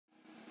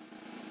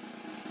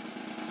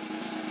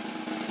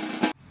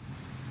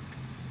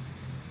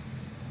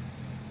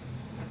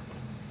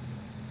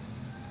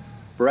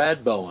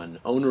Brad Bowen,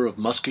 owner of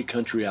Muskie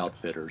Country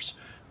Outfitters,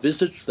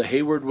 visits the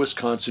Hayward,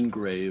 Wisconsin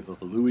grave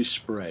of Louis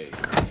Spray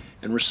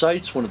and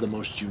recites one of the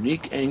most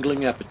unique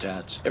angling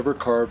epitaphs ever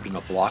carved in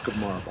a block of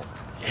marble.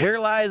 Here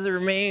lies the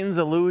remains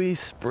of Louis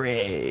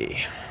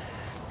Spray.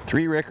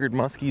 3 record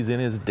muskies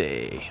in his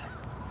day.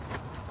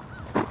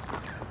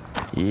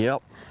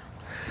 Yep.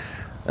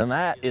 And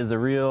that is a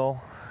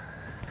real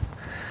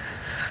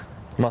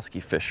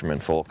muskie fisherman,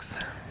 folks.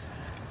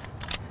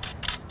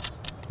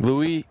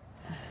 Louis,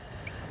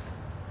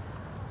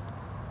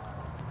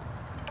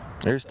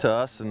 there's to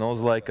us and those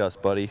like us,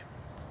 buddy.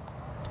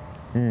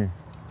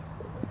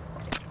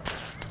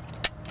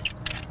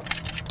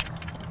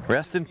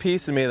 Rest in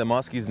peace and may the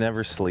muskies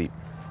never sleep.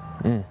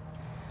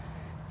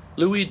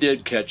 Louis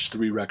did catch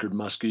 3 record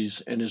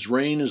muskies, and his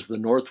reign as the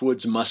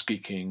Northwoods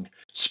Muskie King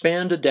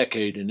spanned a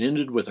decade and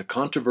ended with a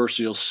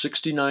controversial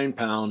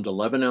 69-pound,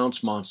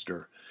 11-ounce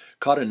monster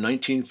caught in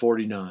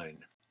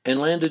 1949, and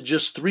landed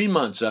just 3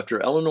 months after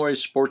Illinois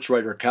sports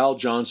writer Cal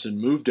Johnson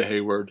moved to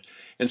Hayward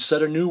and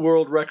set a new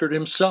world record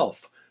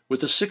himself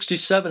with a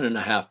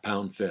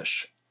 67.5-pound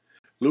fish.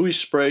 Louis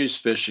Spray's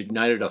fish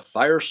ignited a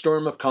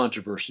firestorm of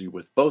controversy,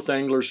 with both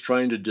anglers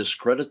trying to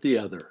discredit the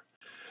other.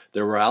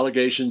 There were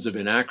allegations of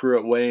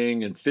inaccurate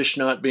weighing and fish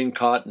not being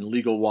caught in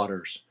legal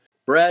waters.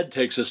 Brad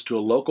takes us to a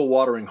local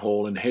watering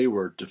hole in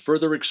Hayward to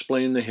further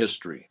explain the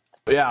history.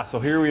 Yeah, so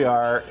here we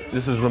are.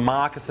 This is the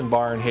Moccasin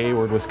Bar in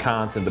Hayward,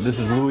 Wisconsin, but this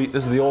is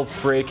the old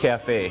Spray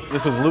Cafe.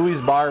 This was Louis'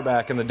 bar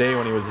back in the day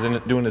when he was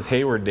doing his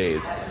Hayward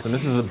days. And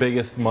this is the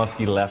biggest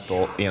muskie left,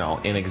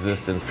 in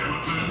existence.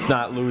 It's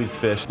not Louis'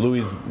 fish.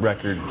 Louis'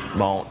 record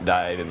mount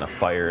died in a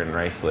fire in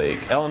Rice Lake.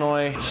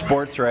 Illinois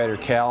sports writer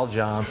Cal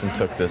Johnson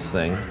took this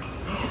thing.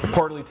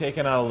 Reportedly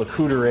taken out of Le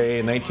Coudray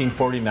in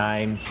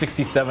 1949,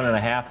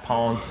 67.5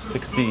 pounds,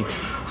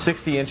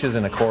 60 inches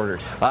and a quarter.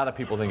 A lot of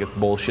people think it's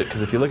bullshit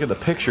because if you look at the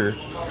picture,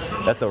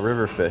 that's a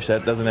river fish.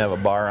 That doesn't have a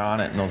bar on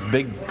it. And those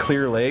big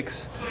clear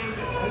lakes,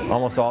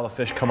 almost all the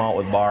fish come out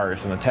with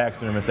bars, and the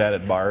taxidermists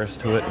added bars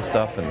to it and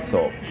stuff. And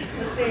so,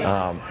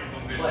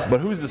 but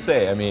who's to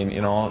say? I mean,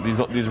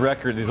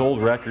 these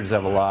old records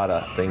have a lot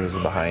of things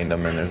behind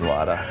them, and there's a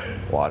lot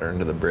of water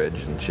under the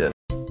bridge and shit.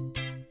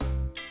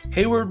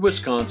 Hayward,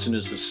 Wisconsin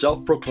is the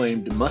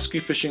self-proclaimed muskie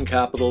fishing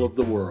capital of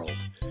the world.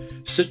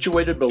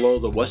 Situated below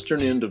the western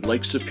end of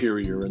Lake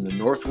Superior in the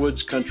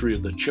Northwoods country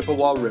of the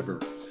Chippewa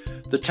River,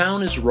 the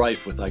town is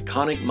rife with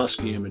iconic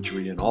muskie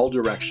imagery in all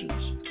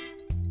directions.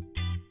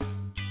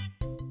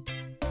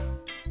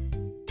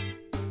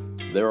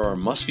 There are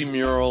muskie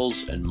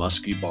murals and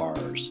muskie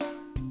bars.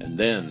 And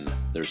then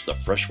there's the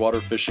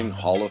Freshwater Fishing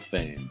Hall of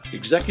Fame.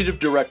 Executive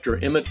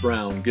Director Emmett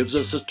Brown gives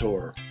us a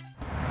tour.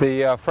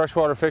 The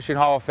Freshwater Fishing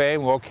Hall of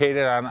Fame,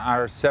 located on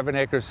our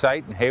 7-acre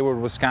site in Hayward,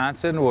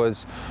 Wisconsin,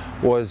 was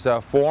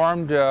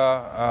formed in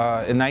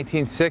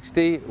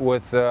 1960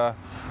 with the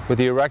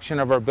erection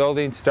of our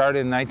building, started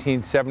in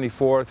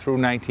 1974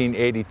 through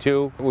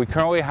 1982. We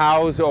currently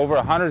house over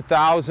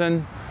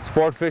 100,000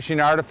 sport fishing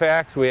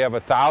artifacts. We have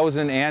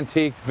 1,000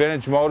 antique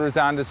vintage motors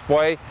on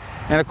display.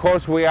 And of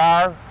course we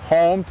are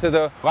home to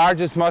the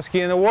largest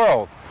muskie in the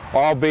world,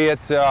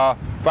 albeit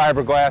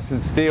fiberglass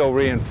and steel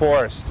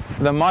reinforced.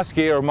 The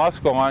muskie, or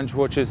muskellunge,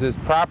 which is his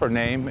proper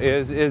name,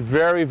 is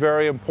very,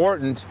 very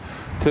important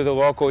to the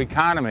local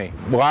economy,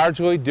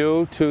 largely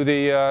due to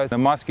the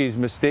muskie's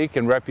mystique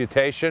and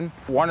reputation.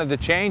 One of the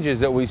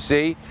changes that we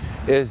see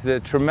is the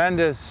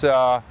tremendous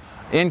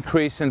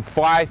increase in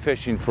fly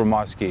fishing for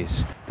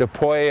muskies. To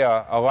play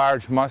a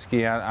large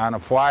muskie on a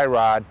fly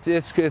rod,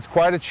 it's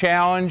quite a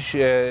challenge,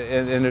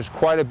 and there's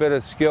quite a bit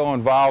of skill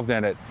involved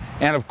in it.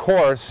 And of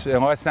course,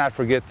 and let's not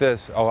forget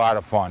this, a lot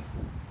of fun.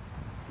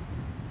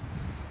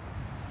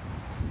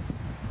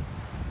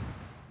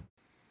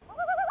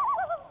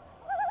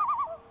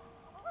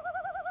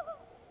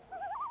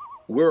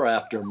 We're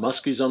after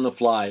muskies on the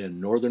fly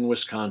in northern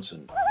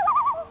Wisconsin,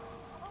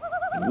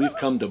 and we've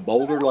come to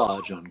Boulder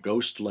Lodge on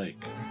Ghost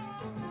Lake.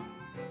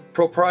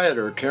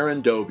 Proprietor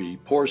Karen Doby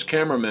pours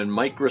cameraman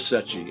Mike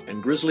Grasecci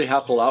and Grizzly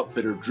Hackle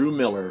outfitter Drew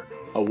Miller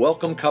a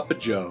welcome cup of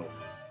joe.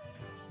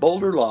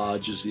 Boulder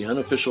Lodge is the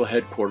unofficial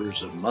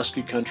headquarters of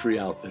Muskie Country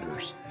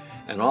Outfitters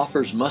and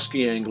offers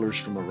muskie anglers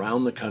from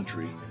around the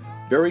country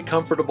very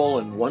comfortable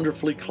and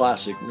wonderfully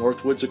classic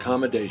Northwoods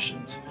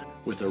accommodations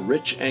with a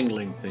rich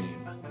angling theme.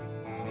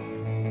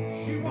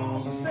 She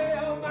wants to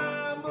sell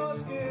my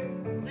muskie.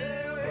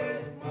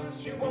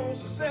 She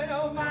wants to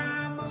sell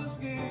my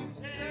muskie.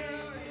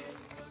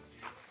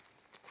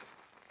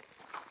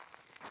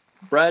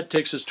 Brad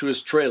takes us to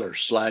his trailer /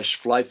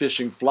 fly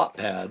fishing flop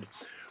pad,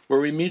 where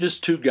we meet his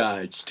 2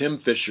 guides, Tim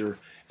Fisher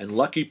and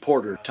Lucky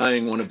Porter,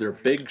 tying one of their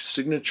big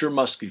signature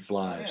muskie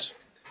flies.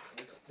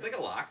 It's like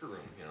a locker room,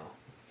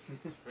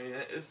 I mean,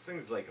 this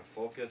thing's like a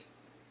focused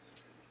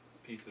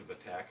piece of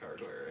attack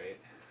hardware, right?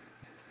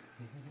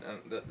 And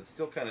it's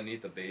still kind of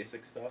neat, the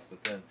basic stuff,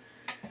 but then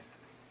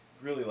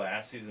really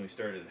last season we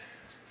started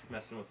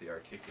messing with the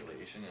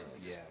articulation,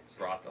 and it just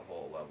brought the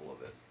whole level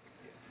of it.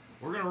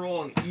 We're gonna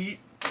roll and eat.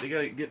 We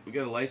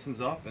gotta license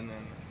up, and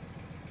then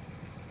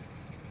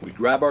We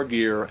grab our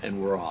gear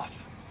and we're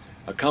off.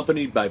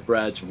 accompanied by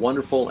Brad's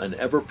wonderful and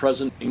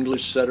ever-present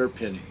English setter,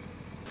 Penny.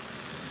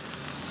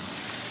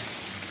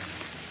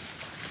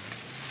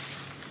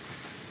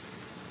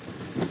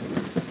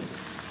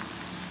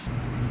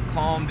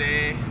 Calm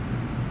day,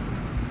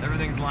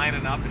 everything's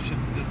lining up. It should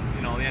just,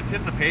 you know, the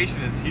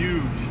anticipation is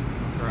huge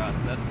for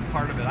us. That's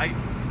part of it. I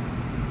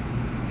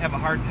have a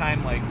hard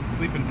time like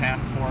sleeping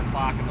past 4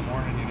 o'clock in the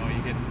morning. You know,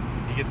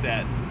 you get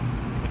that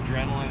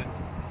adrenaline.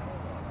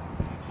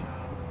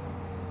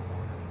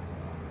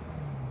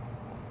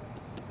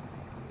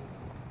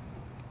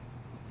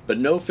 But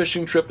no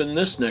fishing trip in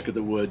this neck of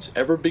the woods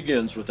ever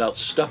begins without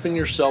stuffing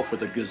yourself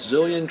with a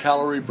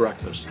gazillion-calorie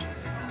breakfast.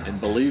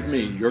 And believe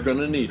me, you're going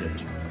to need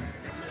it.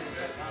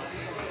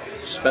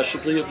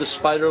 Specialty of the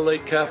Spider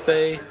Lake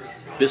Cafe,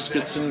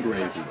 biscuits and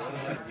gravy.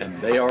 And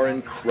they are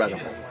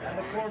incredible.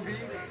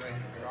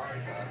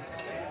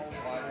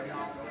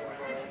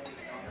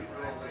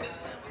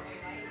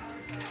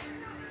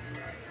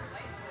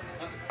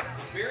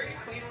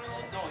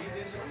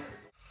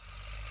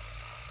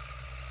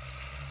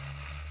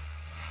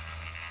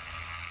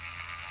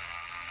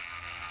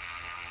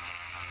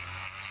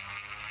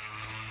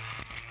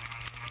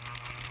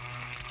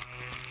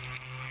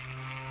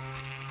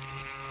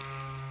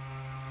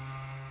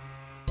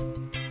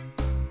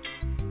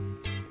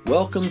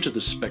 Welcome to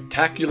the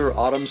spectacular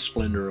autumn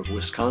splendor of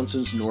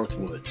Wisconsin's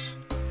northwoods.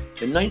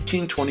 In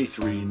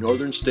 1923,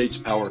 Northern States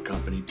Power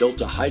Company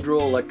built a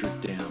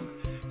hydroelectric dam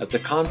at the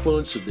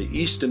confluence of the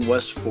east and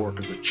west fork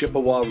of the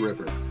Chippewa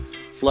River,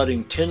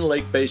 flooding 10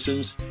 lake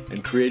basins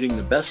and creating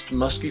the best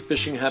muskie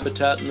fishing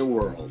habitat in the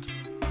world.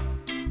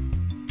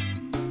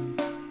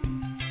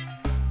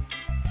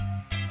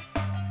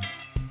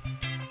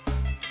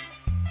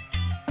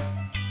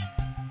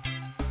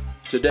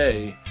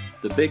 Today,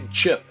 the Big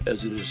Chip,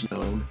 as it is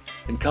known,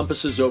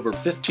 encompasses over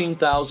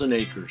 15,000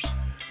 acres,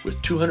 with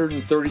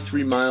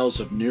 233 miles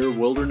of near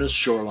wilderness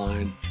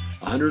shoreline,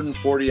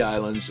 140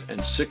 islands,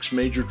 and 6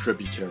 major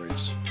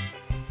tributaries.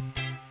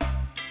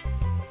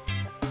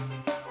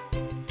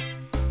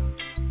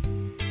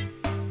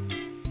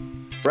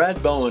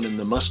 Brad Bowen and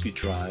the Muskie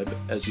tribe,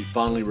 as he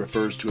fondly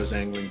refers to his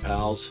angling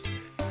pals,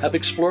 have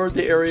explored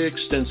the area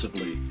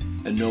extensively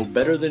and know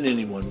better than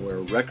anyone where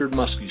record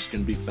muskies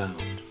can be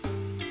found.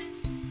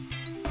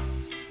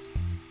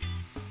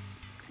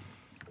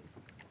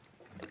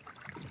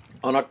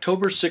 On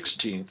October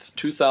 16,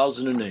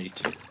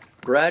 2008,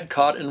 Brad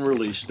caught and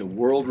released a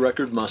world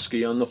record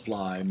muskie on the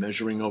fly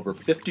measuring over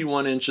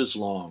 51 inches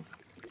long.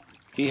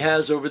 He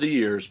has, over the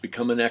years,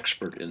 become an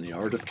expert in the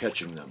art of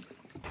catching them.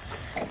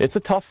 It's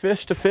a tough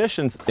fish to fish,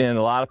 and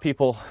a lot of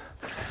people,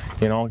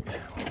 you know,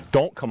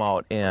 don't come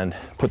out and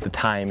put the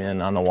time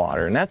in on the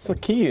water, and that's the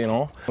key, you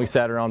know. We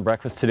sat around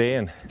breakfast today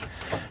and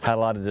had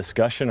a lot of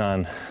discussion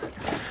on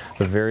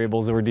the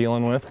variables that we're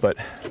dealing with, but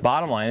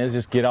bottom line is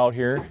just get out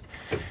here,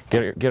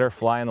 get our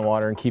fly in the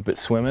water and keep it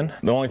swimming.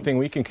 The only thing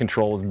we can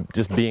control is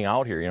just being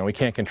out here. You know, we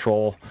can't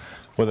control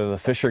whether the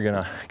fish are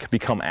gonna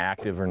become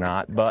active or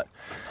not, but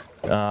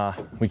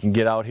we can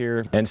get out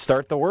here and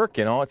start the work.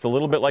 You know, it's a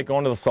little bit like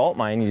going to the salt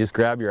mine. You just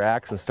grab your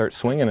axe and start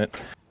swinging it.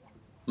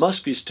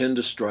 Muskies tend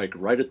to strike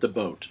right at the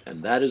boat,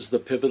 and that is the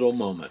pivotal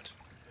moment.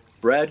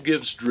 Brad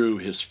gives Drew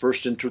his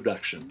first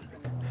introduction.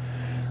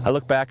 I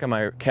look back on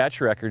my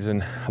catch records,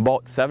 and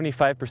about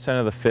 75%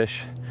 of the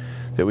fish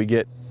that we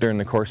get during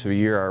the course of a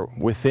year are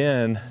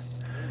within,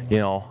 you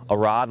know, a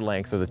rod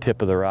length of the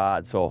tip of the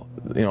rod. So,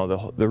 you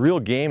know, the real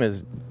game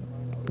is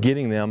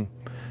getting them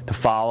to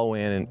follow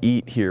in and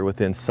eat here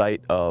within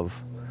sight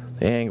of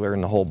the angler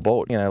and the whole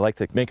boat. And I like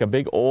to make a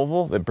big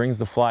oval that brings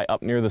the fly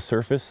up near the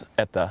surface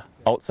at the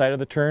outside of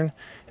the turn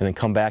and then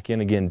come back in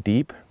again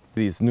deep.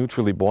 These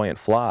neutrally buoyant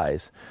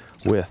flies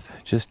with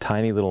just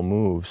tiny little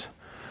moves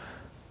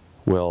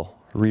will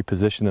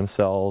reposition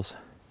themselves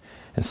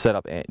and set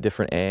up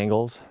different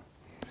angles.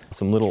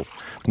 Some little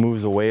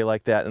moves away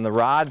like that, and the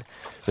rod,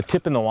 the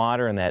tip in the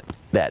water, and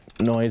that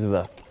noise of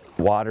the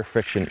water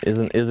friction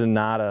is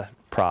not a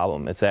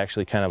problem. It's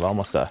actually kind of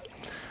almost an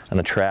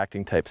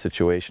attracting type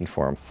situation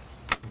for them.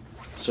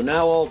 So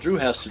now all Drew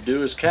has to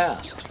do is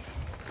cast,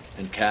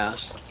 and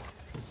cast,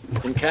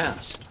 and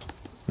cast.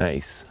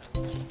 Nice.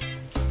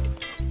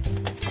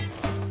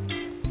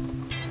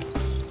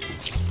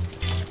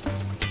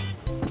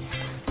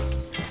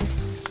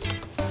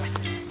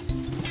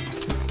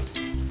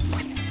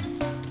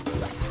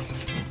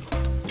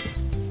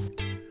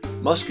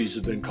 Muskies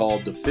have been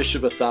called the fish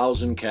of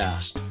 1,000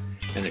 casts,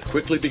 and it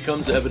quickly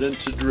becomes evident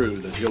to Drew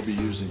that he'll be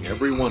using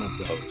every one of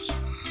those.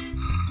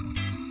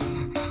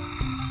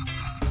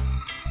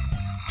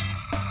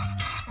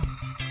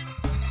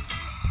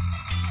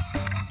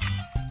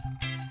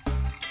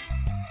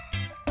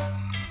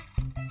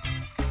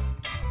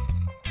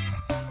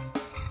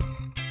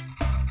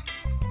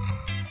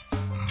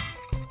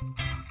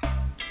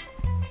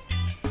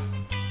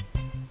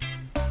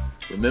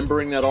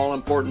 Remembering that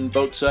all-important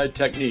boatside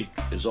technique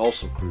is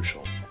also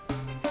crucial.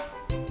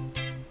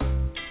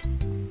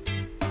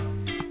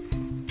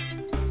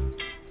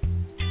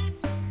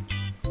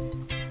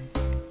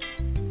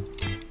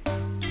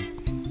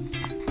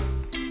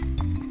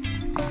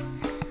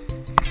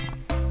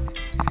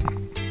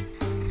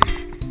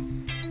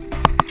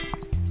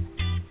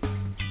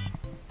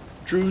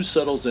 Drew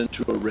settles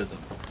into a rhythm,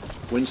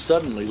 when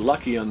suddenly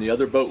Lucky on the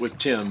other boat with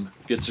Tim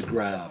gets a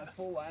grab.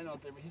 Full line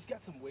out there, but he's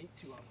got some weight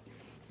to him.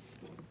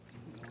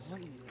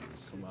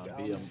 Come on,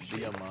 be a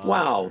monster.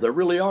 Wow, there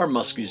really are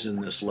muskies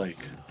in this lake.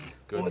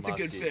 Good It's a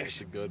good muskie. fish.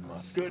 It's a good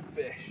muskie. Good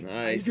fish.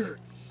 Nice. Tiger.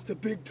 It's a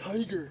big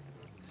tiger.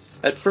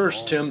 At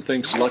first, Tim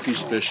thinks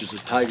Lucky's fish is a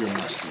tiger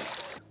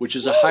muskie, which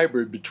is a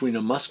hybrid between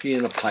a muskie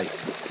and a pike,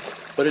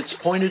 but its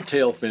pointed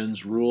tail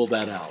fins rule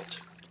that out.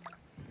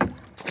 Hell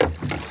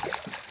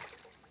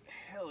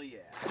yeah.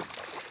 Hell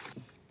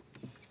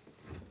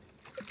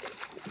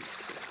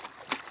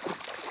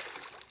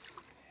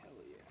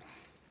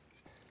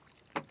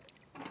yeah.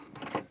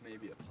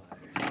 Maybe a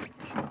pliers.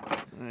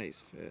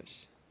 Nice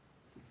fish.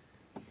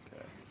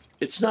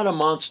 It's not a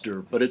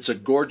monster, but it's a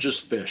gorgeous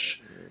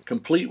fish,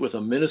 complete with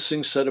a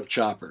menacing set of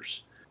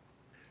choppers.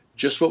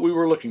 Just what we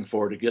were looking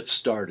for to get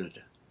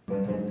started. Well,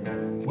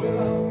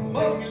 a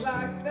muskie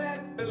like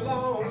that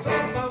belongs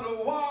up on the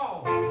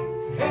wall.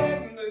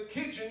 Head in the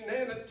kitchen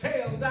and a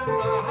tail down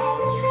the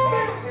hall. She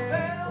wants to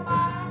sell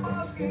my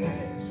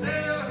muskie.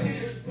 Sell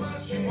his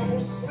muskie. She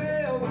wants to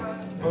sell my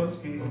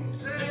muskie.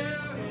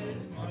 Sell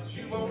his muskie.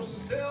 She wants to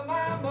sell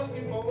my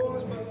muskie,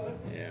 boys, but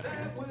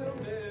that will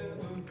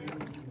never do.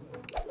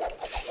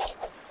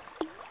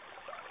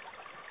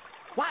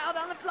 Wild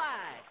on the fly.